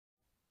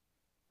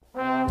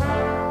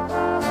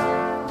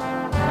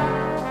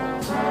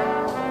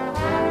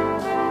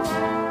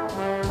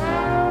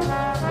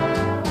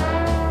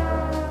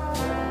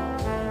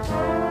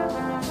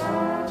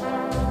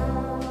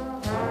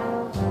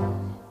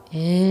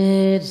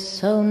It's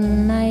so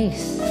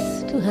nice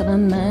to have a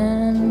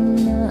man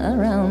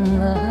around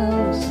the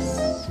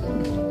house.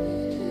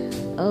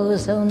 Oh,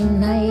 so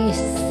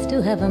nice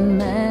to have a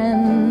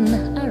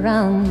man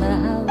around the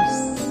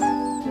house.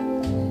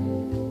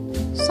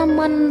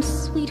 Someone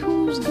sweet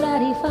who's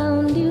glad he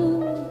found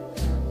you,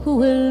 who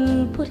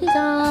will put his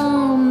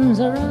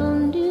arms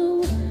around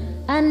you,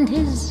 and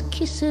his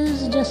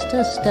kisses just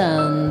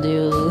astound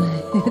you.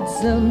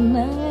 It's so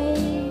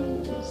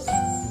nice.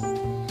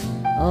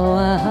 Oh,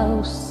 a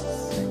house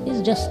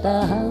is just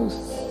a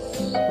house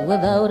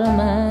without a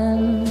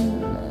man.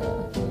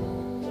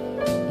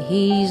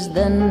 He's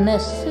the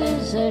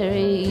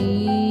necessary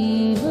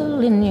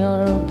evil in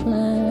your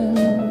plan.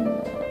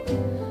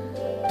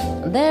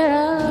 There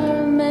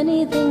are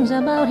many things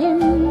about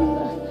him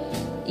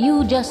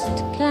you just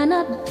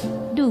cannot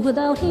do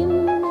without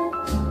him,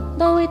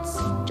 though it's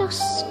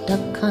just a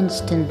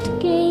constant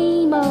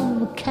game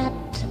of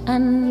cat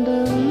and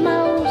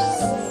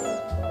mouse.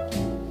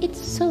 It's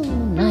so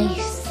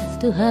nice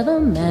to have a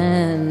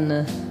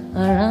man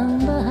around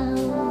the house.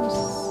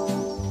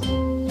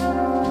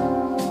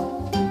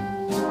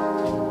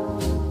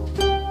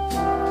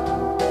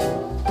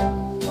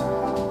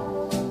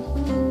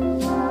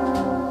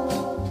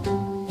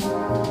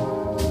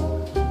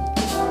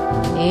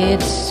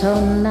 It's so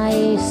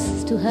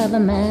nice to have a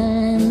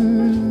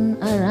man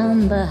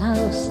around the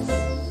house.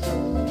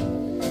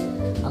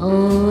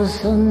 Oh,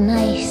 so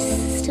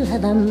nice to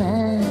have a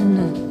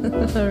man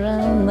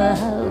around the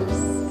house.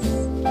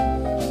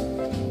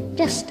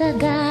 Just a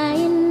guy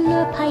in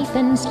a pipe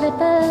and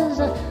slippers,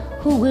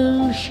 who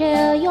will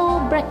share your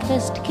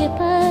breakfast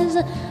kippers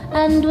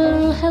and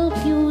will help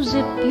you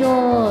zip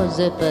your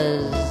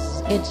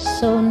zippers. It's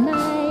so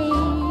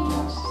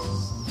nice.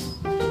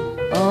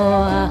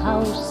 Oh, a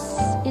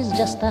house is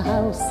just a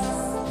house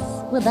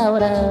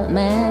without a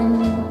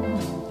man.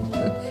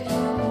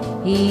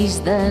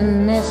 He's the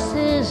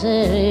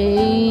necessary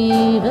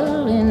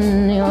evil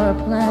in your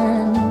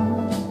plan.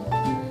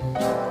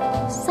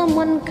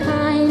 Someone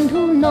kind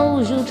who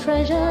knows you'll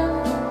treasure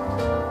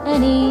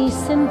any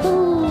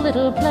simple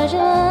little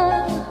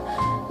pleasure,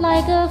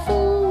 like a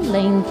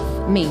full-length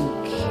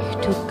mink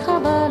to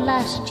cover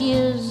last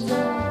year's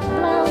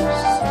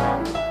blouse.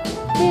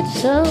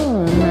 It's so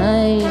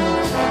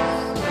nice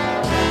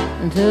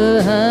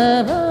to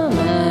have a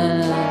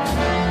man